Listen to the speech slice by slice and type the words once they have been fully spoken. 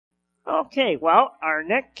Okay, well, our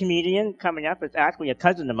next comedian coming up is actually a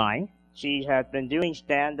cousin of mine. She has been doing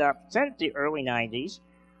stand-up since the early 90s.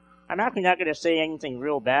 I'm actually not going to say anything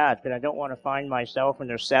real bad because I don't want to find myself in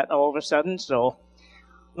their set all of a sudden, so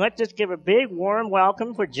let's just give a big warm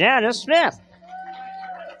welcome for Janice Smith.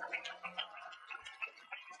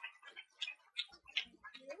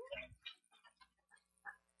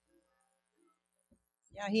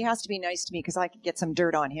 Yeah, he has to be nice to me because I could get some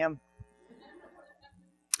dirt on him.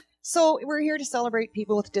 So we're here to celebrate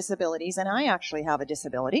people with disabilities, and I actually have a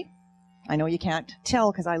disability. I know you can't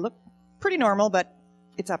tell because I look pretty normal, but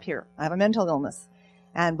it's up here. I have a mental illness.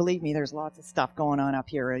 And believe me, there's lots of stuff going on up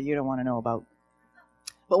here you don't want to know about.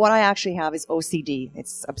 But what I actually have is OCD.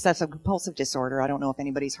 It's obsessive-compulsive disorder. I don't know if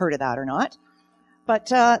anybody's heard of that or not.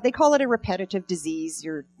 But they call it a repetitive disease.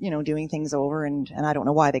 You're, doing things over, and I don't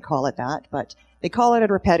know why they call it that, but they call it a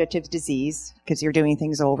repetitive disease because you're doing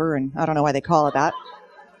things over, and I don't know why they call it that.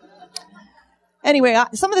 Anyway,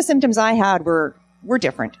 some of the symptoms I had were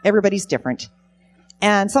different. Everybody's different.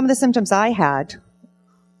 And some of the symptoms I had...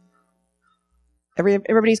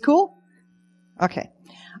 Everybody's cool? Okay.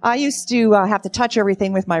 I used to have to touch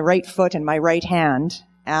everything with my right foot and my right hand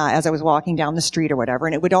as I was walking down the street or whatever,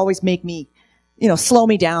 and it would always make me, slow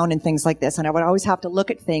me down and things like this, and I would always have to look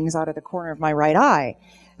at things out of the corner of my right eye.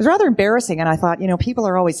 It was rather embarrassing, and I thought, people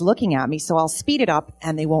are always looking at me, so I'll speed it up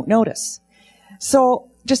and they won't notice. So,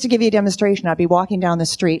 just to give you a demonstration, I'd be walking down the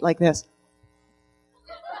street like this.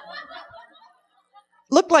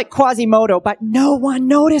 Looked like Quasimodo, but no one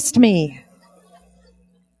noticed me.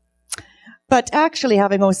 But actually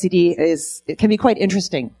having OCD it can be quite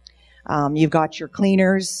interesting. You've got your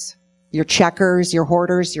cleaners, your checkers, your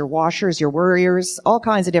hoarders, your washers, your worriers, all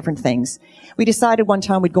kinds of different things. We decided one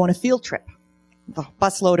time we'd go on a field trip, a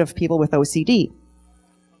busload of people with OCD.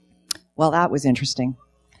 Well, that was interesting.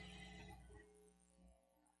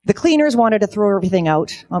 The cleaners wanted to throw everything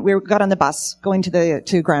out. We got on the bus going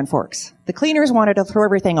to Grand Forks. The cleaners wanted to throw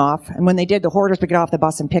everything off, and when they did, the hoarders would get off the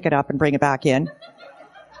bus and pick it up and bring it back in.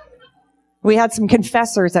 We had some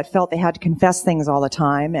confessors that felt they had to confess things all the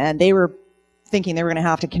time, and they were thinking they were going to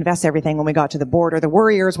have to confess everything when we got to the border. The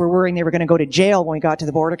worriers were worrying they were going to go to jail when we got to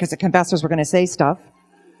the border because the confessors were going to say stuff.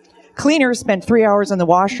 Cleaners spent 3 hours in the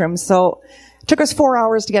washroom, so it took us 4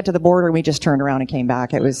 hours to get to the border, and we just turned around and came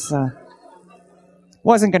back. It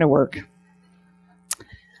wasn't going to work.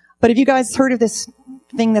 But have you guys heard of this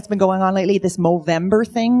thing that's been going on lately, this Movember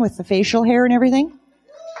thing with the facial hair and everything?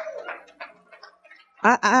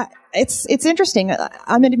 It's interesting.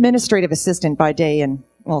 I'm an administrative assistant by day and,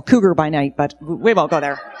 cougar by night, but we won't go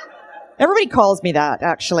there. Everybody calls me that,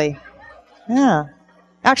 actually. Yeah.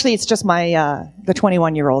 Actually, it's just the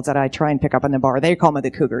 21-year-olds that I try and pick up in the bar. They call me the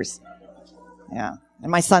cougars. Yeah.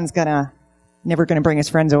 And my son's never gonna bring his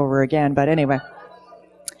friends over again, but anyway.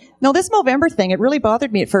 No, this Movember thing, it really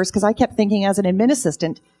bothered me at first because I kept thinking as an admin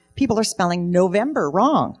assistant, people are spelling November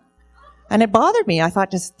wrong. And it bothered me. I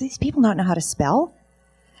thought, does these people not know how to spell?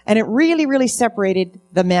 And it really, really separated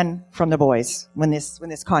the men from the boys when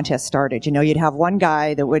this contest started. You'd have one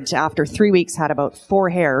guy that would, after 3 weeks, had about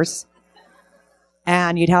 4 hairs.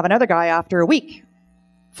 And you'd have another guy after a week,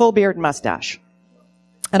 full beard and mustache.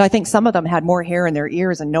 And I think some of them had more hair in their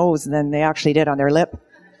ears and nose than they actually did on their lip.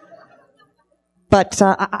 But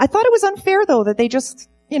I thought it was unfair, though, that they just,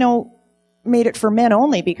 made it for men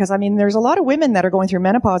only. Because, there's a lot of women that are going through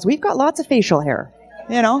menopause. We've got lots of facial hair,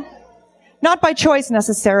 Not by choice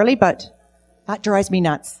necessarily, but that drives me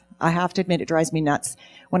nuts. I have to admit it drives me nuts.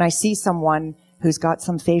 When I see someone who's got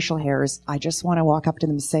some facial hairs, I just want to walk up to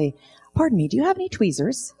them and say, pardon me, do you have any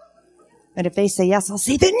tweezers? And if they say yes, I'll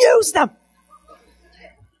say, then use them.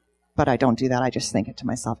 But I don't do that. I just think it to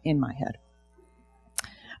myself in my head.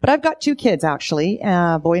 But I've got 2 kids, actually,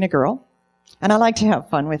 a boy and a girl. And I like to have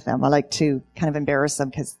fun with them. I like to kind of embarrass them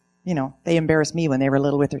because, they embarrassed me when they were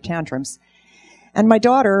little with their tantrums. And my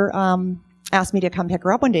daughter asked me to come pick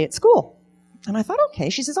her up one day at school. And I thought, okay.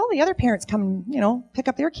 She says, all the other parents come, pick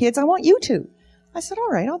up their kids. I want you to. I said, all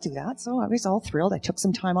right, I'll do that. So I was all thrilled. I took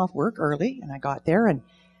some time off work early, and I got there and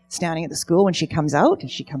standing at the school when she comes out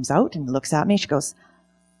and looks at me. She goes,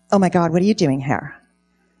 oh, my God, what are you doing here?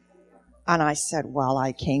 And I said, well,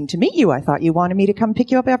 I came to meet you. I thought you wanted me to come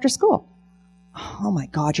pick you up after school. Oh, my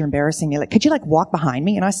God, you're embarrassing me. Could you, walk behind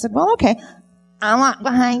me? And I said, well, okay. I'll walk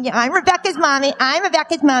behind you. I'm Rebecca's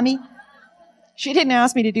mommy. She didn't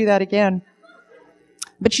ask me to do that again.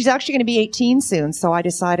 But she's actually going to be 18 soon, so I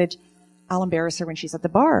decided I'll embarrass her when she's at the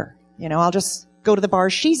bar. I'll just go to the bar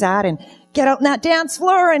she's at and get out on that dance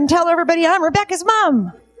floor and tell everybody I'm Rebecca's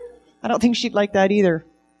mom. I don't think she'd like that either.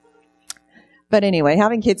 But anyway,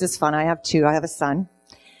 having kids is fun. I have 2. I have a son.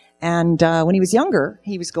 And when he was younger,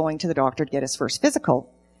 he was going to the doctor to get his first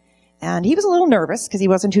physical. And he was a little nervous because he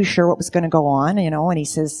wasn't too sure what was going to go on, and he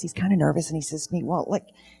says, he's kind of nervous, and he says to me, well, like,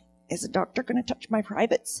 is the doctor going to touch my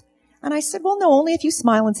privates? And I said, well, no, only if you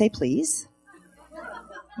smile and say please.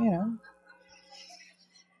 And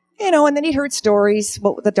then he heard stories,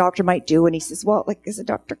 what the doctor might do, and he says, well, like, is the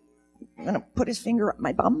doctor going to put his finger up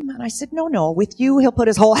my bum? And I said, no, with you, he'll put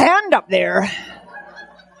his whole hand up there.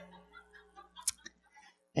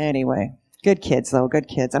 Anyway, good kids, though, good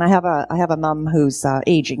kids. And I have a mom who's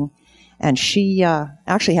aging, and she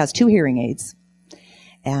actually has 2 hearing aids,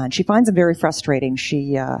 and she finds them very frustrating.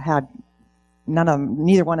 She had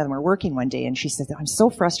neither one of them were working one day, and she said, I'm so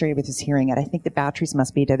frustrated with this hearing aid. I think the batteries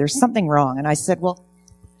must be dead. There's something wrong. And I said, well,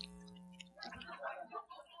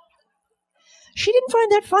 she didn't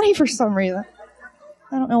find that funny for some reason.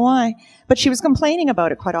 I don't know why. But she was complaining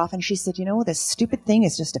about it quite often. She said, this stupid thing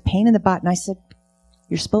is just a pain in the butt. And I said,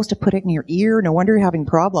 you're supposed to put it in your ear. No wonder you're having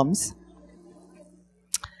problems.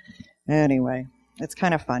 Anyway, it's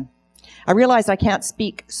kind of fun. I realized I can't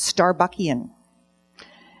speak Starbuckian.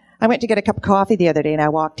 I went to get a cup of coffee the other day, and I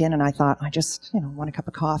walked in, and I thought, I just, want a cup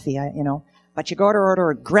of coffee, But you go to order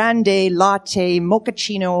a grande, latte,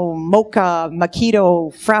 mochaccino, mocha,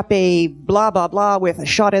 macchiato, frappe, blah, blah, blah, with a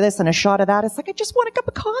shot of this and a shot of that. It's like, I just want a cup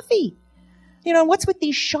of coffee. What's with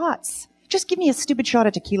these shots? Just give me a stupid shot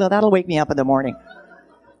of tequila. That'll wake me up in the morning.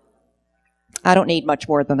 I don't need much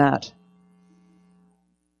more than that.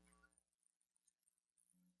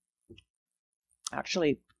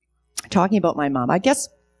 Actually, talking about my mom, I guess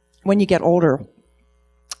when you get older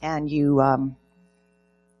and you're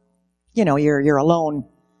alone.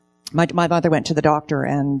 My mother went to the doctor,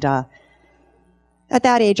 and at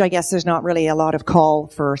that age, I guess there's not really a lot of call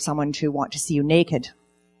for someone to want to see you naked.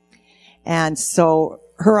 And so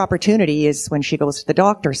her opportunity is when she goes to the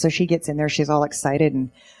doctor. So she gets in there, she's all excited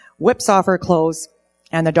and whips off her clothes,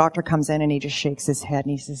 and the doctor comes in and he just shakes his head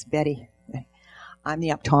and he says, Betty, I'm the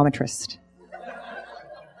optometrist.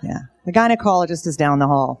 Yeah. The gynecologist is down the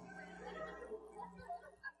hall.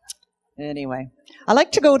 Anyway, I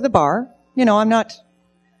like to go to the bar. I'm not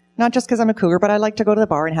just because I'm a cougar, but I like to go to the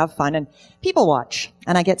bar and have fun and people watch.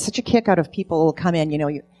 And I get such a kick out of people who will come in,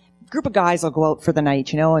 a group of guys will go out for the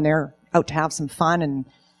night, and they're out to have some fun, and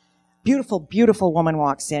beautiful, beautiful woman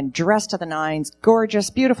walks in, dressed to the nines, gorgeous,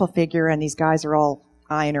 beautiful figure, and these guys are all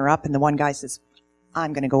eyeing her up, and the one guy says,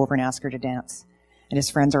 I'm going to go over and ask her to dance. And his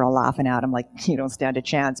friends are all laughing at him like, you don't stand a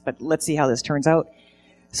chance, but let's see how this turns out.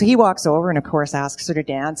 So he walks over and, of course, asks her to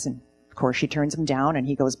dance, and of course, she turns him down, and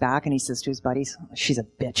he goes back and he says to his buddies, she's a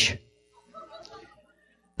bitch.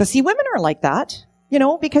 But see, women are like that,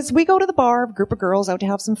 because we go to the bar, a group of girls out to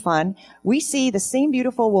have some fun. We see the same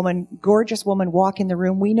beautiful woman, gorgeous woman walk in the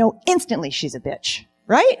room. We know instantly she's a bitch,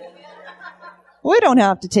 right? We don't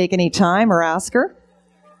have to take any time or ask her.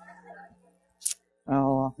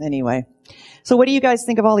 Oh, anyway. So what do you guys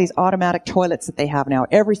think of all these automatic toilets that they have now?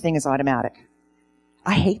 Everything is automatic.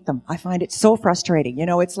 I hate them. I find it so frustrating.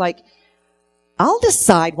 It's like, I'll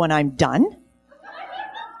decide when I'm done.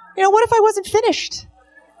 What if I wasn't finished?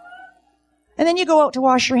 And then you go out to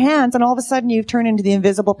wash your hands, and all of a sudden you've turned into the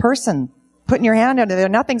invisible person, putting your hand under there.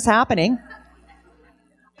 Nothing's happening.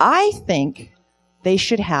 I think they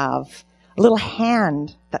should have a little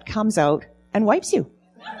hand that comes out and wipes you.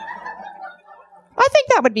 I think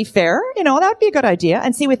that would be fair. That would be a good idea.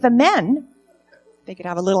 And see, with the men, they could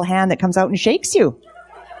have a little hand that comes out and shakes you.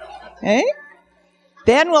 Eh?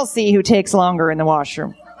 Then we'll see who takes longer in the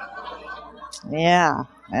washroom. Yeah.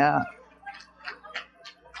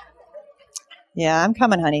 Yeah, I'm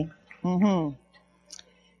coming, honey. Mm-hmm.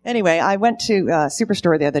 Anyway, I went to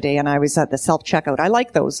Superstore the other day, and I was at the self-checkout. I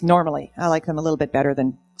like those normally. I like them a little bit better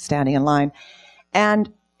than standing in line.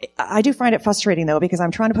 And I do find it frustrating, though, because I'm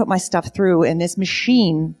trying to put my stuff through, and this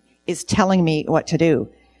machine is telling me what to do.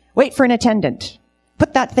 Wait for an attendant.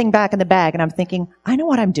 Put that thing back in the bag, and I'm thinking, I know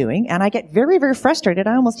what I'm doing, and I get very, very frustrated.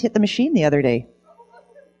 I almost hit the machine the other day.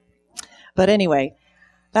 But anyway,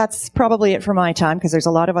 that's probably it for my time, because there's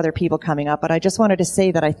a lot of other people coming up. But I just wanted to say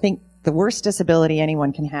that I think the worst disability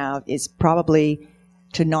anyone can have is probably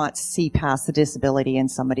to not see past the disability in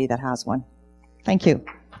somebody that has one. Thank you.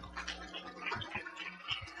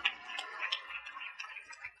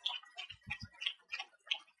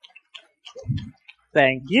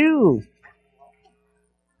 Thank you.